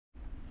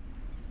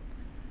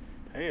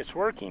Hey, it's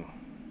working.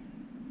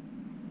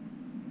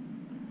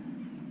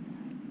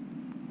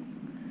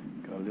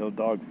 Got a little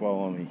dog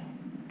following me.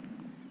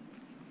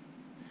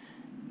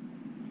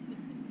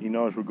 He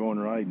knows we're going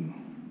riding.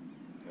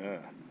 Yeah.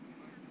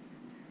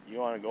 You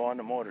want to go on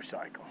the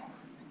motorcycle.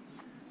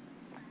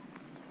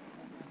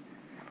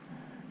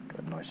 Got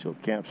a nice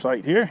little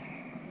campsite here.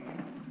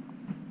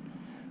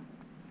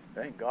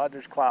 Thank God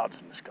there's clouds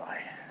in the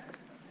sky.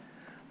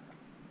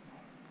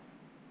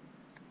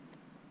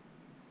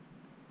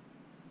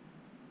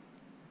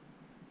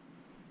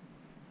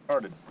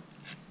 Started.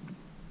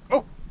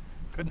 Oh,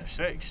 goodness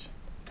sakes.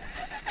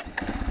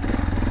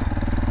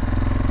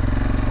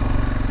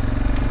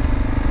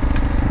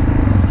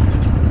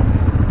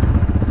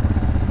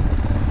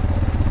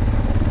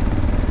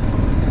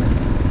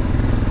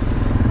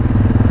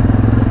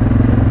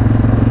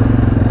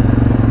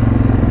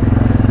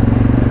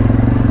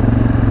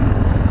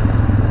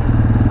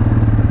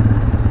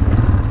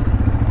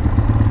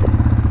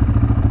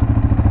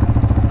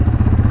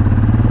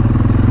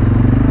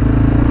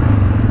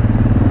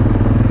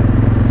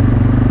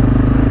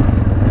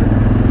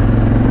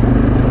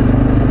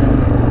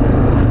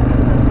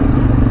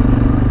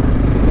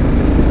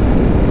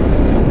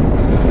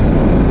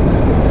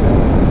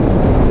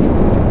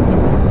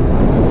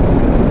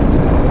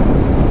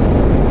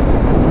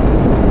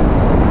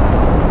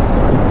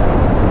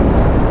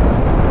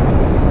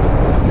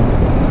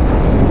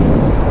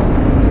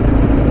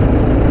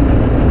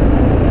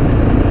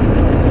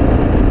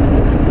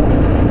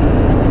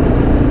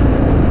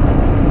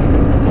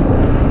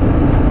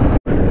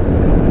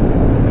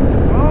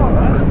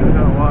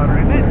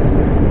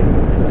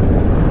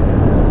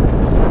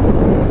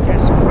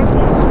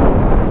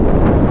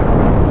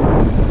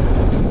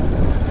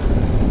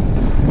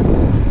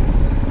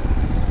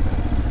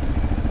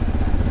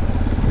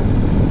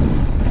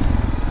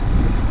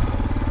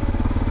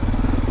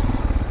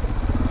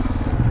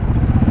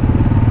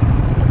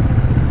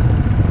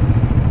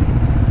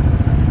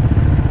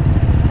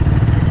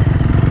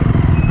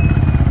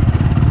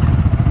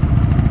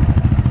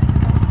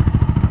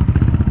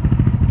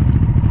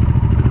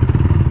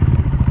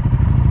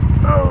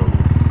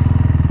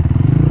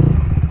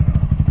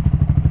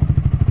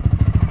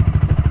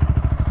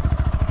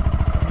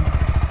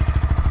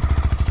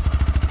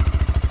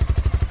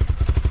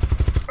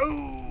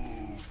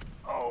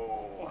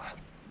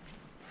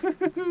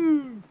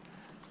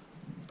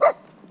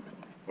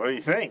 What do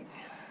you think?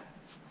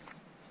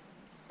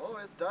 Oh,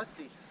 it's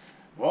dusty.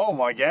 Whoa,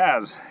 my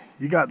gas.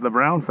 You got the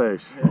brown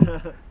face.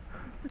 There's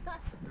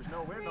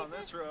no wind on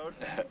this road.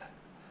 Well,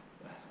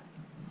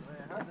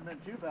 it hasn't been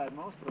too bad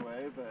most of the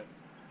way, but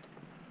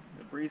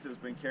the breeze has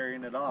been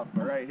carrying it off.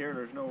 But right here,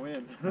 there's no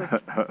wind.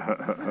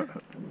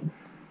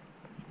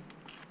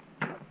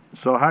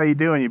 So how you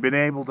doing? You been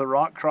able to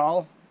rock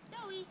crawl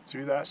Zoey.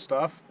 through that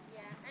stuff?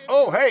 Yeah.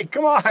 Oh, hey,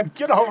 come on,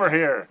 get over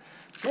here.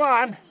 Come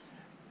on.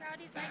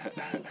 Rowdy's like,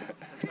 yay.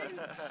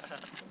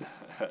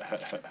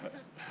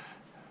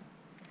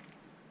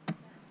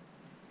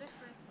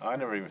 I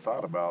never even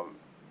thought about it.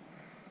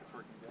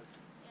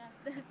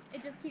 Yeah.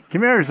 It just keeps.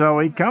 Come here,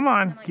 Zoe. Come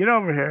on, get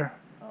over here.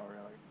 Oh,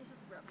 really? It's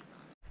just rubbing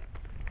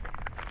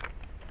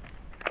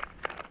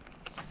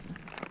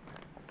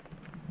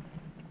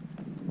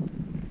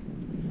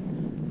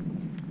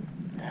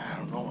on. Yeah, I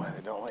don't know why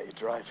they don't let you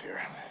drive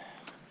here.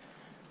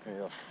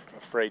 They're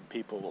afraid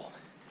people will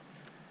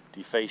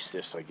deface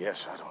this, I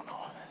guess. I don't know.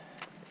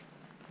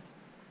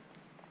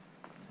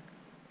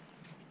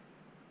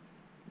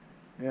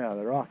 Yeah,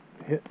 the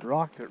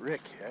rock that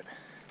Rick hit.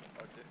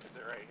 Oh, is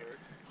it right here?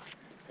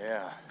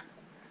 Yeah,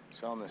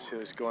 it's on this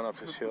hill. It's going up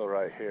this hill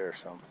right here,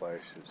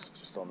 someplace. It's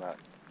just on that.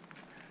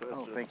 So I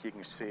don't think you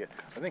can see it.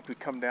 I think we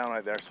come down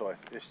right there, so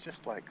it's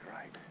just like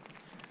right.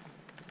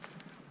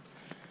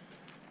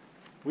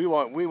 We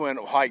went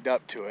hiked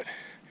up to it.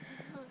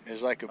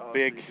 It's like a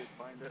big. So you did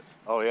find it?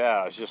 Oh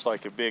yeah, it's just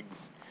like a big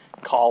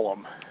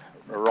column,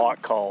 a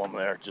rock column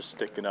there, just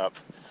sticking up.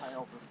 I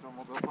also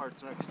snowmobile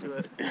parts next to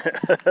it.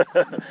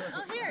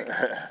 Oh,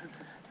 here.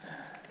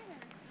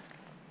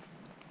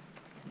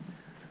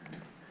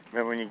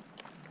 Remember when you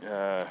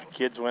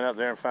kids went up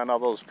there and found all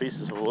those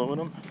pieces of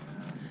aluminum?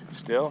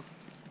 Still,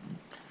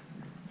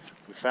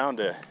 we found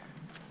a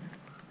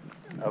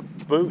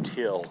boot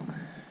hill.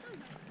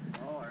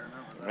 Oh, I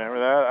remember that. Remember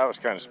that? That was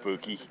kind of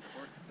spooky.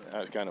 That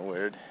was kind of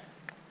weird.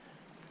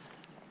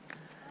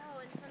 Oh,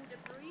 and some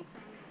debris.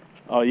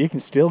 Oh, you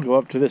can still go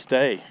up to this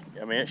day.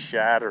 I mean, it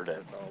shattered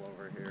it. It's all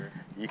over here.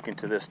 You can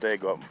to this day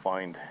go up and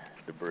find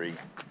debris.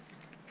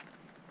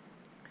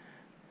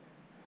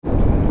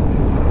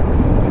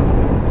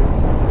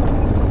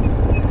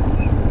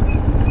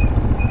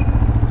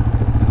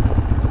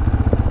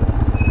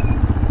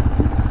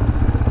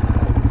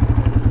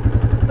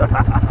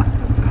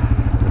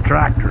 The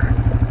tractor.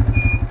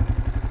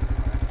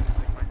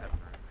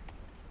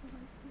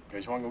 You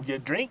guys want to go get a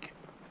drink?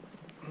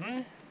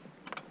 Hmm?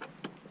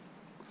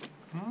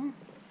 Hmm?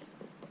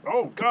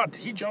 Oh God,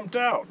 he jumped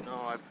out. No,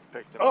 I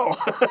picked him Oh.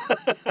 up.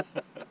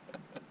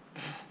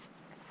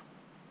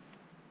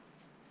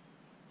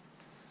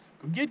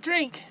 Go get a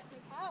drink.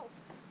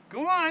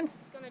 Go on.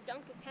 He's gonna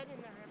dunk his head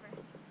in the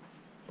river.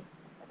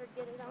 Better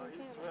get it on He's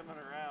camera. swimming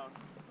around.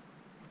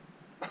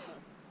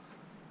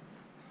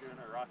 Doing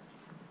a rocky.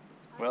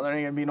 Well, there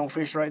ain't gonna be no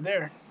fish right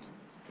there.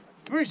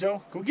 Come here, Zoe.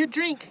 Go get a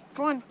drink.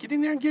 Go on, get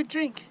in there and get a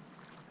drink.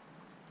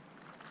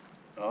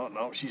 Oh,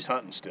 no, she's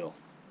hunting still.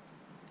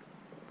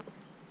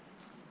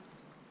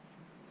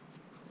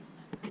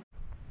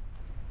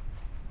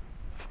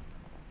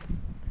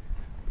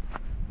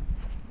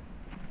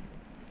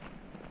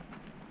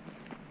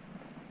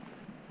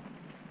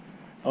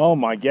 Oh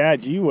my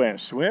God, you went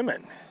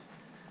swimming,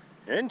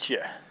 didn't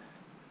you?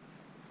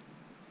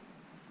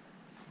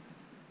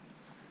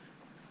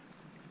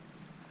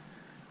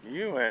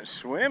 You went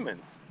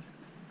swimming.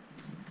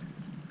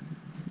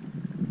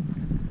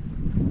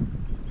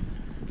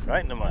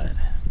 Right in the mud.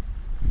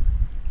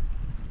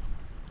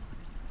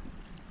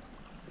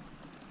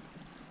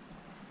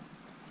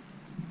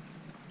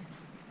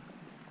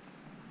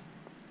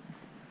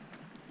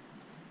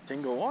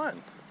 Single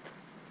one.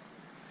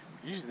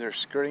 Usually they're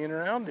scurrying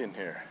around in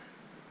here.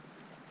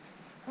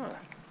 Huh.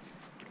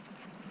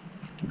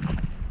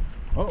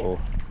 Uh-oh.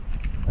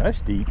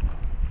 That's deep.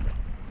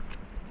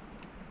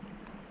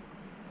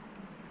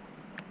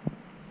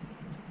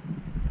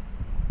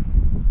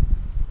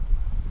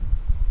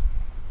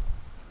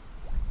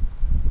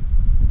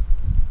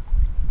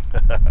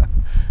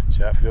 Does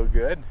that feel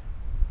good?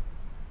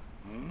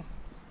 Hmm?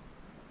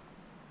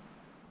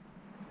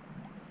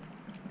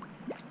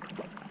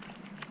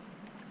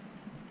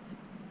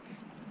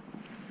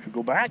 Should we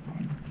go back?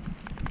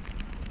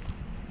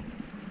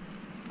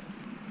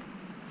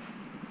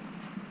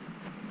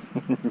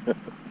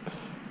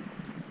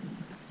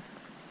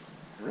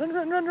 Run,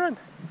 run, run, run.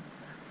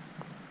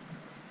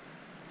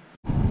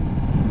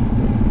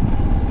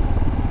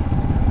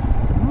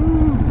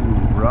 Ooh,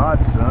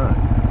 broad sun.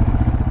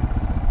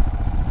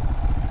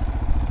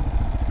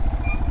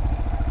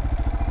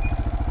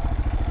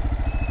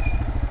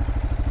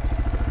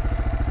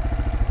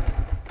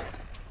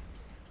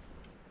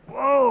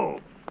 Whoa!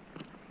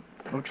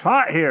 Looks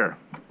hot here.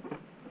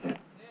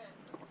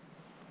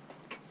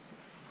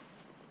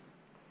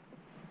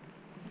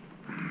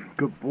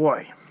 Good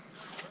boy.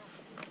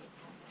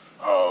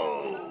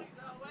 Oh.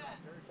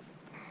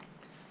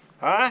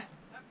 Huh?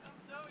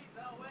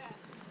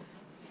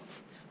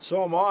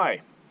 So am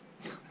I.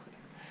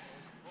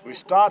 We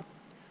stopped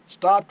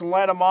and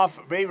let them off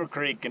at Beaver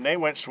Creek and they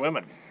went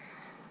swimming.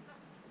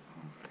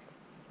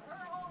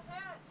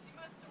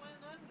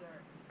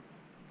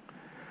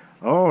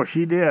 Oh,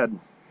 she did.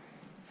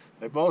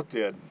 They both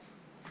did.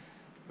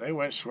 They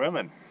went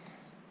swimming.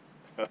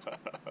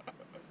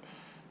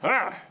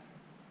 Huh?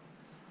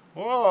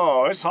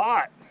 Whoa, it's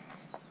hot.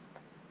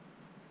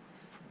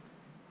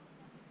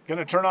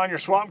 Gonna turn on your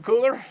swamp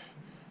cooler?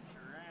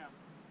 Sure am.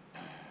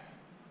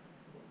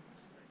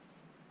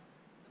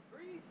 The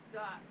breeze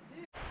stopped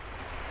too.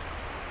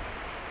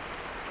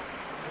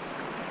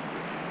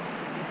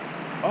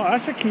 Oh,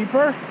 that's a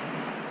keeper.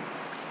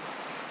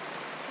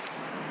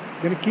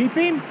 Gonna keep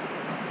him?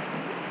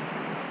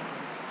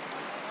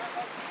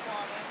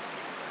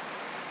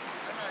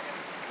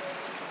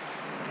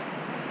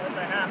 Unless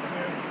I have to.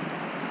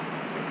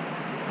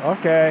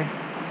 Okay.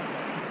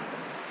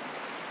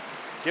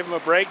 Give him a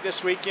break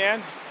this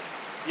weekend?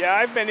 Yeah,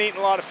 I've been eating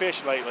a lot of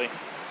fish lately.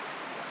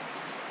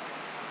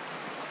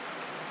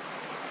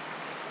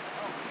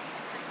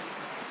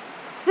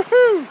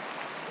 Woohoo!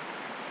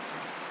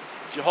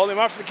 Did you hold him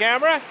up for the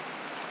camera? Well,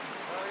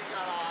 he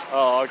got off.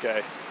 Oh,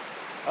 okay.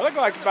 I look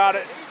like about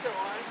it. He's the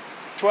one.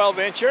 12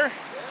 incher, Yeah.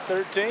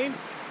 13. Yeah.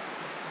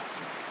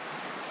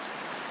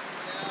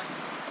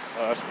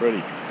 Oh, that's pretty.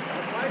 The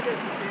bike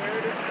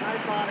disappeared, and I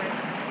thought it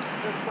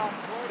just stopped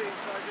floating,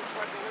 so I just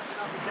went to lift it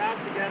up and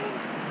cast again, and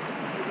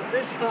there's a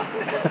fish on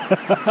it.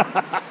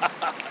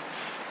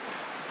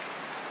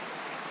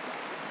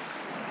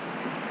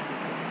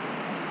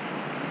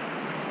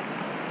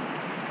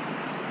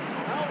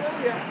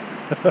 Hallelujah.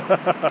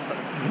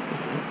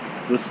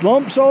 The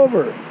slump's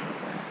over.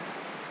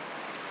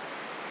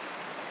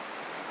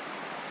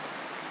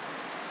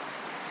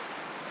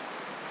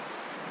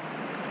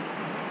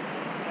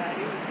 Yeah,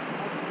 he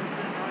must have been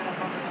sitting right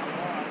up under that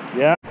log.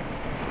 Yeah.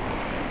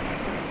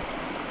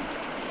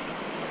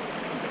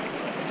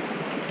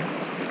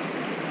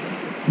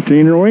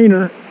 Container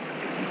wiener.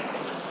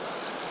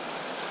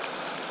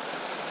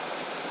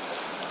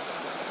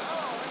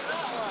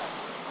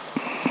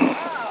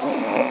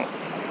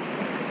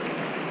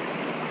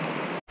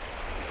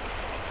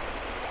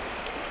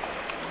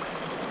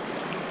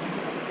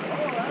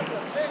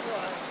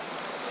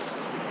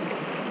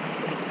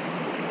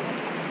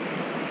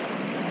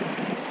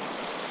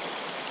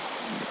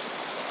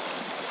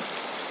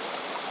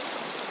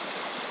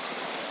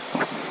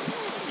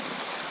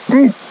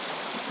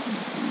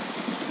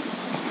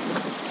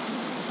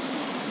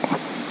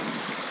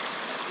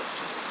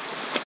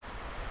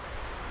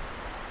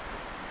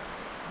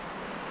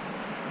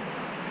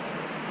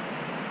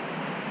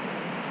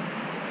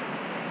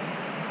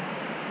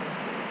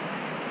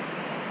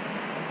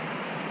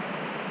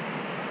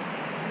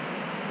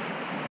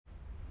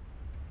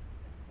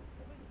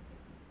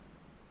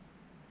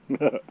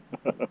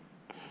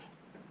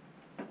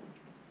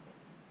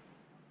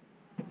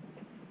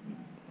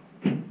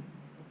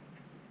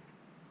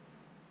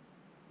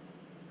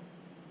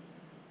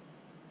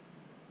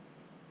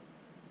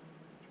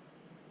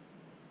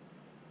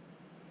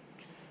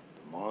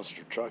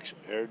 Monster truck's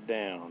aired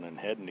down and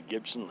heading to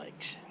Gibson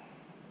Lakes.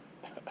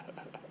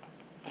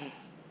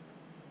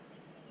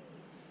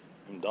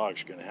 Them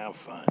dogs are gonna have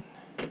fun.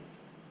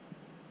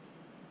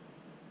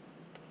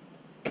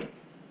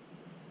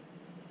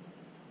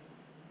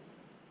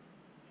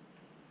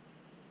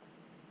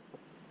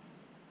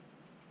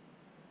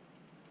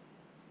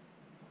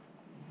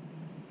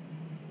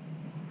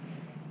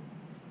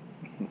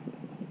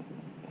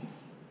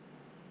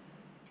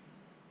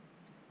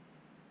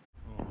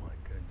 Oh my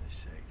goodness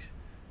sakes.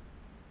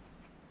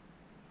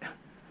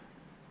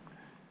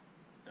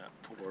 That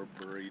poor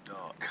burry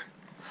dog.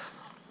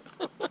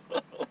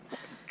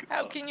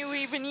 How can you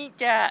even eat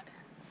that?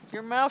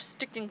 Your mouth's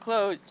sticking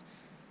closed.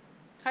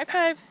 High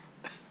five.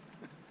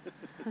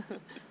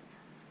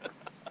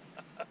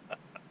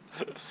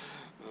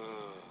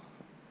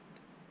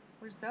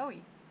 Where's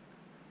Zoey?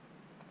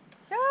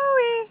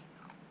 Zoey!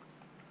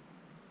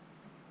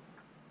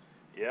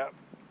 Yep.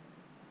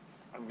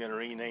 I'm gonna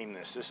rename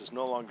this. This is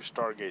no longer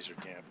Stargazer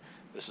Camp.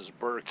 This is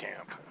Burr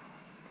Camp.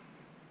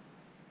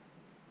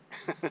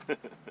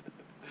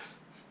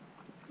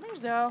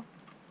 There's Zoe.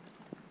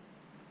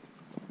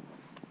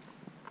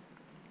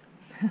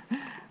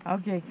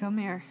 Okay, come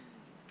here.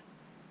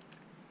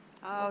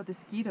 Oh, the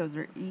mosquitoes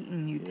are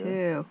eating you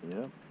too.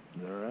 Yep,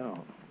 they're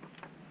out.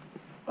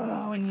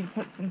 Oh, we need to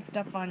put some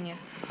stuff on you.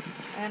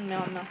 And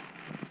no.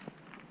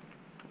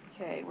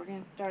 Okay, we're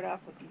gonna start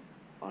off with these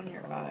on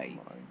your eyes.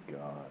 Oh my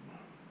God.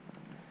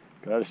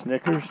 Got a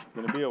Snickers?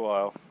 Gonna be a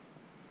while.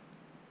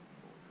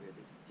 Really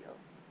still.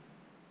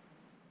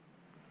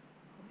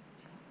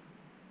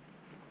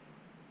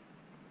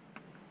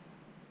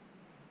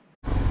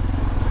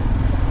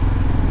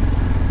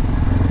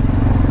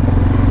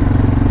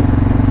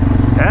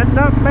 Heading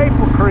up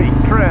Maple Creek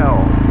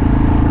Trail.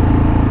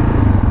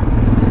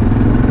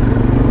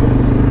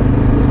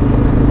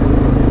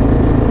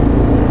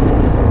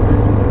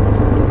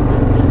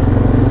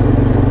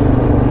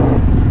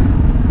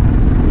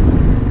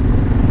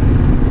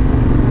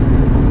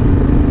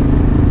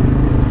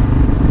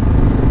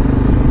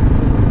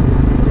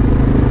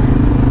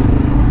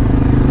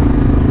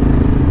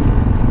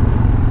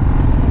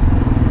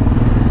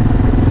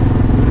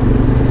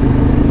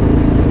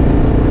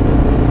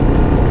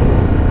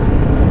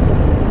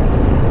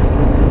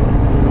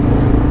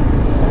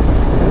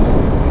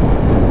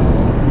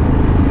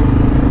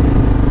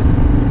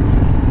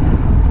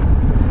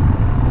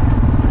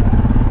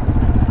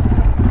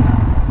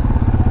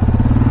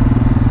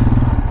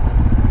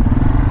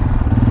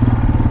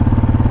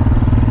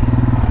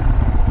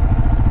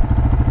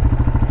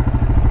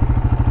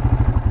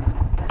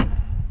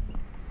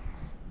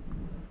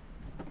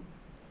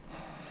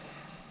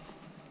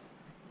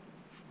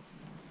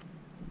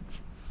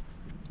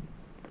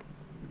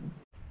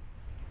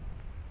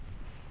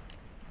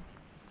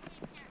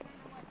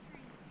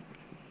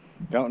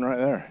 That one right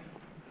there.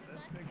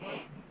 This big one?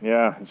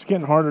 Yeah, it's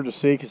getting harder to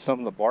see because some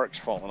of the bark's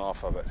falling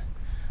off of it.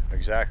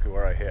 Exactly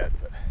where I hit,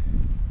 but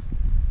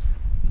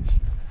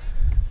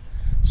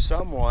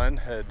someone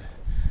had,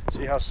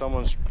 see how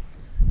someone's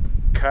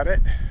cut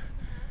it?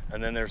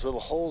 And then there's little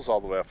holes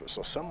all the way up it.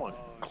 So someone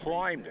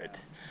climbed it.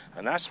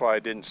 And that's why I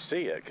didn't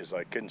see it, because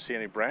I couldn't see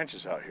any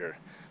branches out here.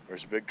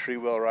 There's a big tree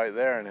well right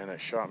there, and then it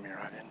shot me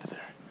right into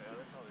there. Yeah,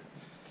 they're probably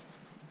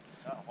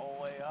that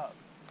whole way up.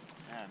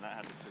 Man, that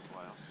had to take a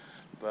while.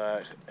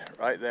 But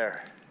right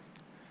there,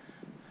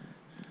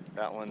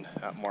 that one,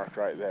 that mark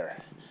right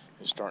there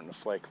is starting to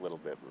flake a little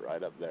bit, but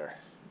right up there.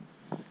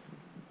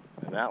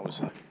 And that was,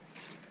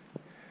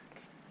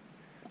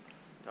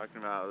 Talking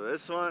about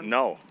this one?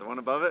 no, The one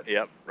above it?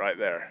 yep, right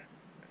there.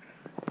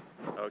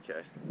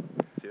 Okay.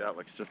 See, that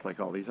looks just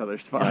like all these other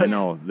spots. I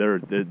know,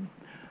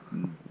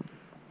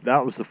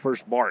 that was the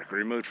first bark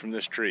removed from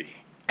this tree.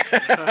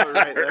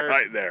 Right there.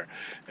 Right there,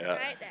 yeah.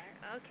 Right there.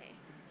 Okay.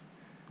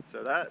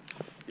 So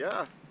that's,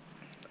 yeah,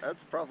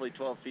 that's probably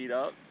 12 feet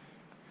up.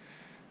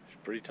 It's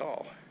pretty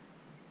tall.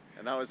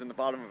 And that was in the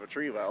bottom of a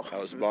tree well. That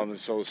was the bottom of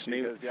the soul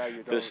snake. Because, yeah,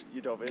 you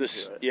dove into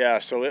it. Yeah,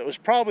 so it was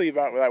probably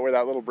about where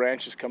that little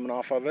branch is coming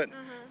off of it.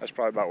 That's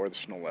probably about where the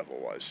snow level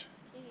was.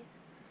 Jeez.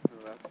 Oh,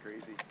 that's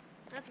crazy.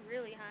 That's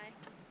really high.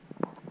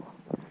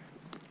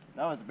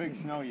 That was a big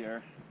snow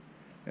year.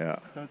 Yeah.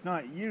 So it's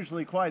not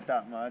usually quite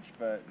that much,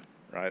 but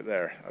Right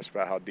there. That's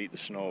about how deep the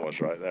snow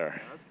was right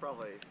there. that's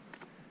probably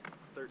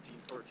 13,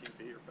 14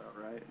 feet about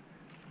right.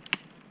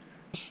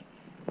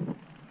 Maybe.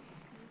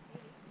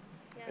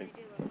 Yeah, they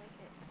do look like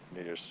it.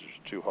 Maybe it's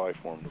just too high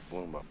for them to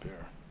bloom up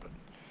here. But.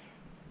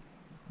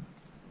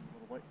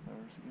 Little white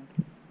flowers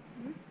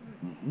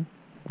again.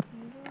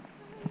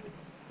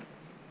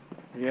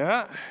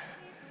 Yeah.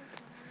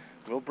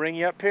 We'll bring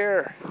you up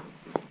here.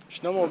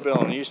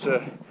 Snowmobiling. I used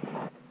to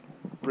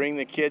bring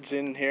the kids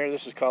in here.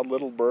 This is called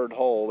Little Bird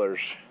Hole.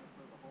 There's.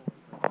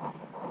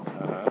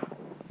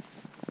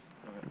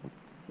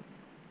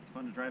 It's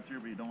to drive through,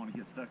 but you don't want to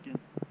get stuck in.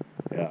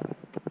 Yeah.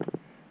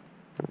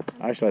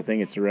 Actually, I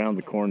think it's around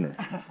the corner.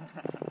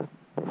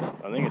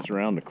 I think it's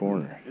around the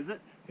corner. Is it?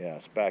 Yeah,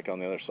 it's back on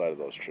the other side of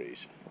those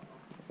trees.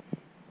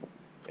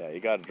 Yeah, you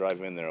got to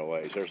drive in there a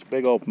ways. There's a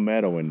big open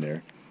meadow in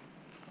there.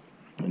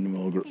 And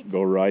we'll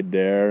go ride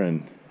there.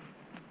 And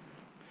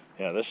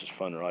yeah, this is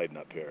fun riding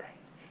up here.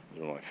 It's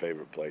one of my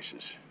favorite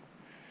places.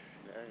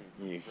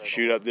 You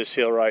shoot up this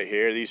hill right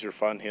here. These are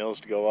fun hills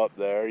to go up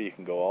there. You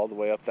can go all the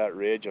way up that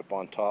ridge up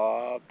on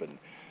top and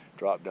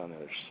drop down the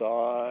other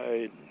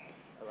side.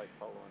 I like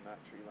following that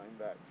tree line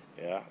back.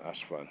 Yeah,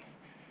 that's fun.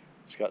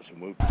 It's got some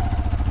whoop.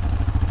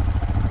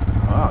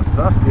 Wow, it's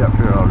dusty up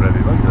here already.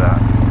 Look at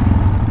that.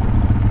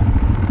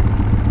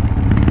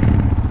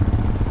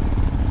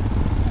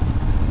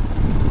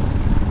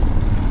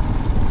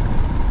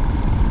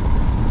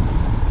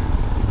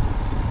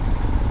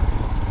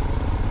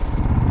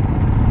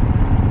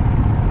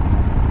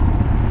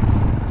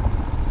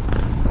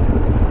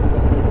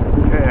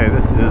 Okay,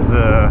 this is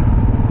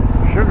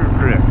Sugar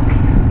Creek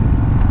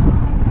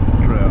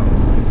Trail.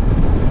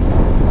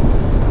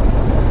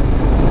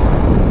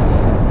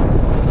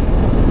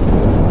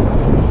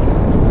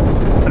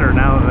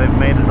 Now that they've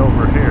made it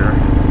over here.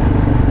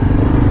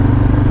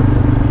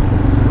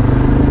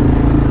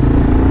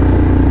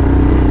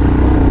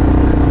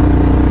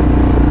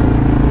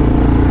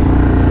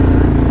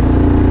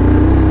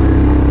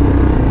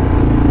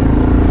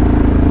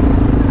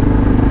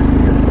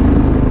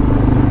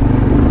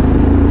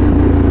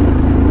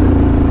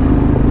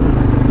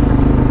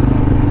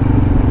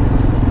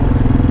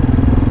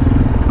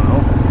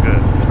 Oh,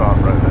 good. Stop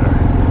right there.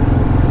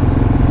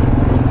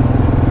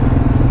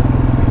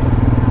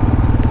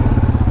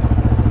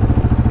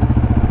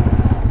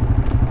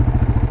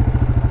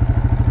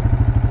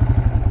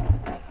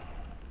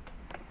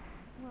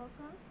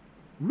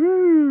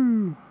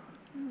 Woo!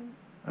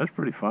 That's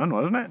pretty fun,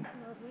 wasn't it?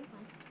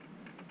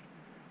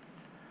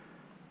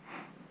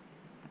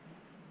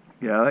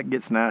 Yeah, that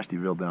gets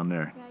Nastyville down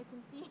there. Yeah, I can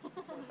see.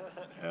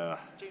 Yeah.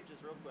 Change this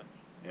real quick.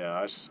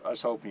 Yeah, I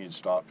was hoping you'd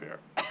stop here.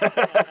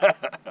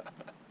 That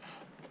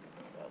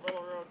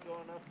little road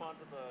going up onto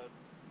the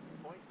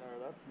point there,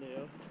 that's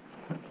new.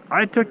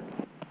 I took,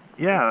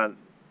 yeah,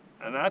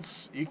 and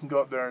that's, you can go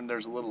up there and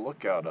there's a little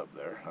lookout up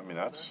there. I mean,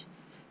 that's,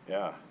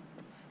 yeah.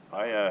 Turn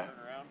around?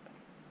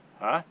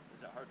 Huh?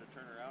 Is it hard to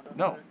turn around up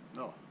No, there?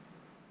 no.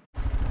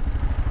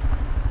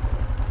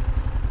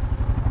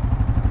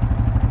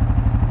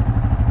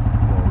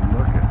 Well,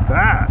 look at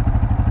that.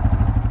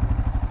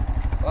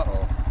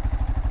 Uh-oh.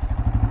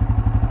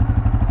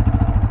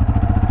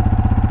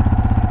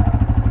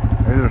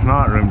 Maybe there's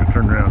not room to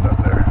turn around up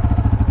there.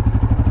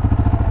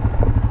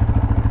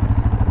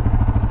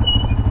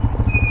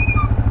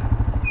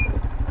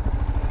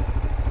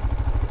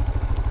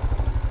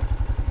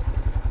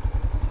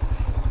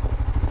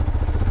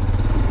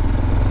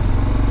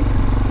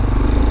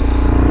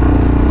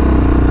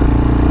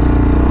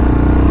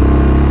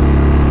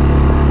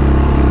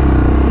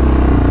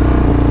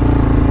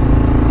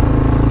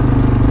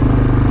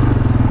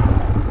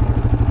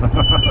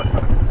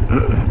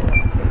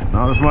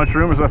 Not as much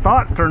room as I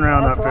thought to turn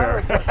around up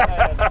here.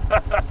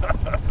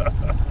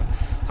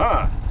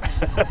 Huh.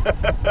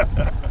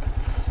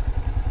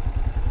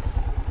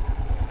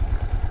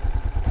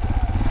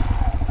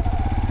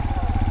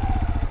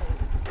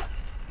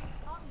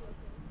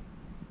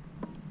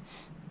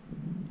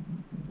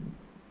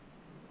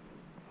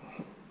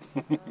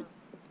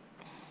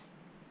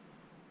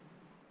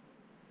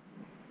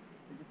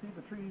 You can see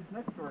the trees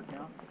next to our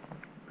camp.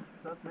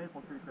 So that's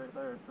Maple Creek right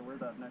there, so we're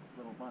that next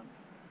little bunch.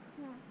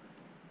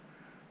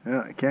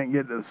 Yeah, I can't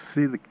get to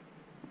see the,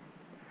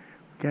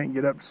 can't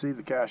get up to see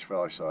the Cache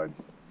Valley side.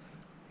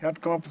 You have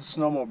to come up with a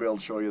snowmobile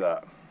to show you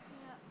that.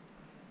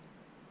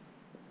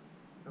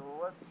 So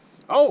what's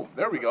Oh,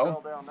 there we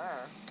go. down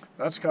there?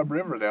 That's Cub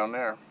River down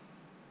there.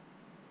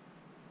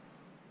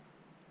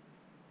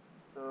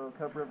 So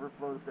Cub River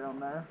flows down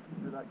there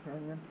through that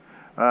canyon.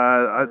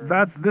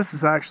 This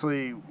is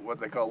actually what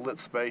they call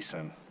Litz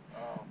Basin.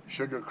 Oh.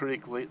 Sugar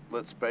Creek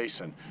Litz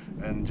Basin,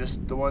 and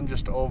just the one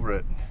just over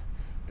it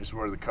is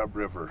where the Cub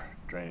River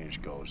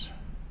drainage goes.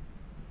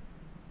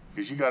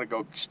 Because you got to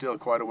go still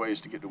quite a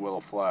ways to get to Willow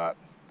Flat,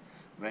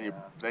 and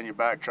then you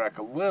backtrack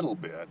a little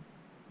bit,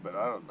 but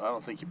I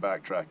don't think you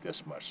backtrack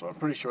this much. So I'm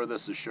pretty sure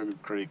this is Sugar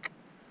Creek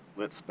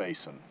Litz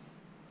Basin.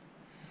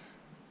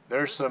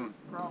 There's some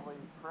Probably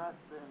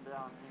Preston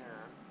down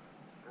here,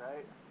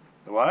 right?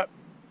 the what?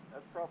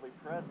 That's probably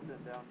Preston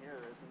down here,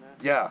 isn't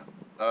it? Yeah.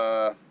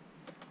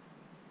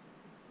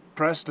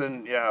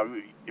 Preston, yeah,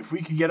 if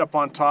we could get up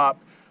on top,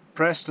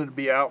 Preston would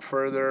be out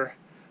further,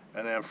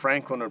 and then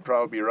Franklin would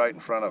probably be right in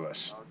front of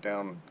us. Okay.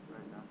 Down,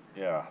 Right down.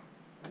 yeah.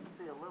 I can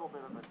see a little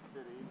bit of a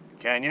city,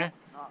 Can you?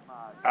 not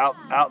much.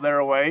 Out there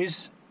a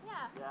ways?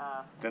 Yeah.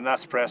 Yeah. Then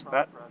that's Preston.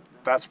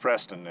 That's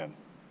Preston then.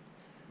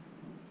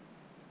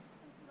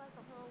 It's like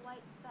a little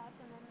white speck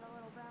and then the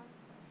little brown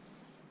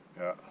speck.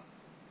 Yeah.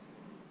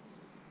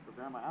 So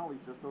Grandma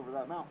Alley's just over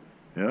that mountain.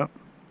 Yep.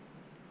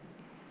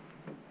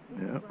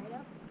 Yep. Right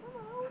up.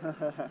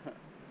 Hello.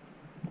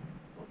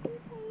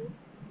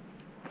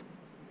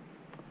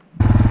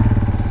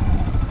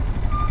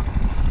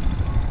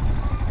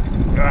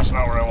 That's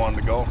not where I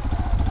wanted to go.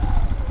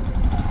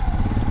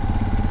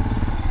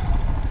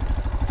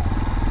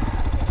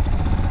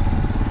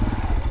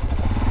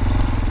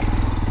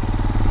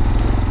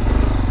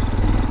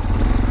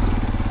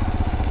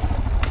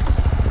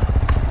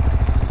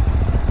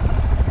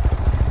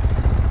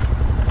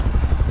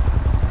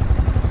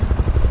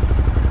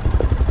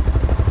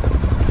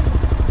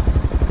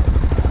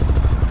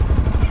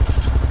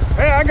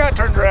 Hey, I got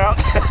turned around.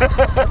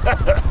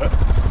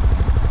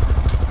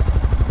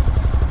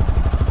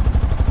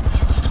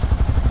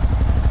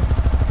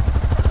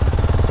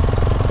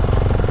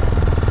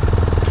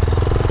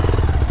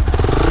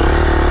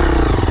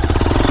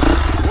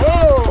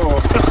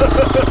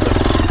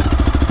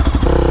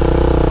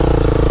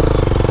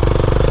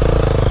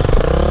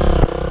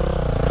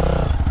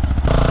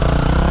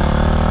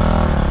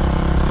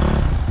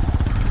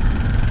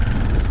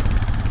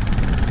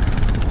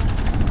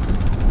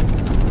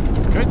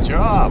 Good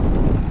job.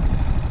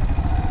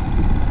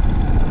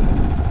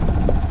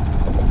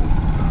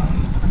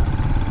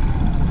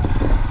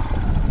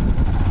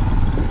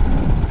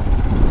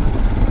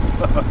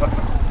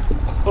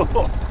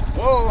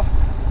 Whoa.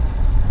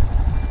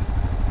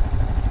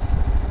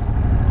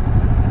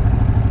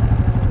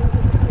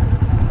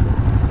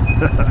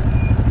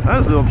 That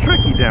was a little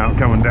tricky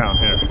coming down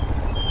here.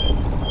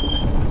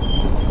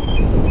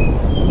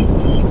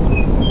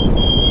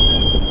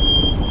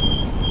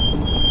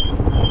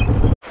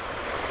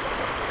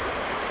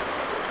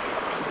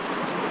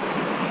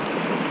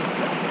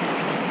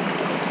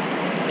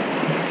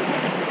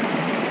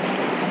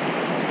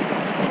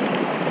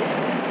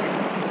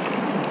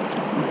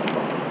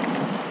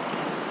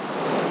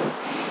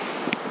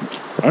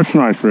 That's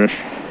nice fish.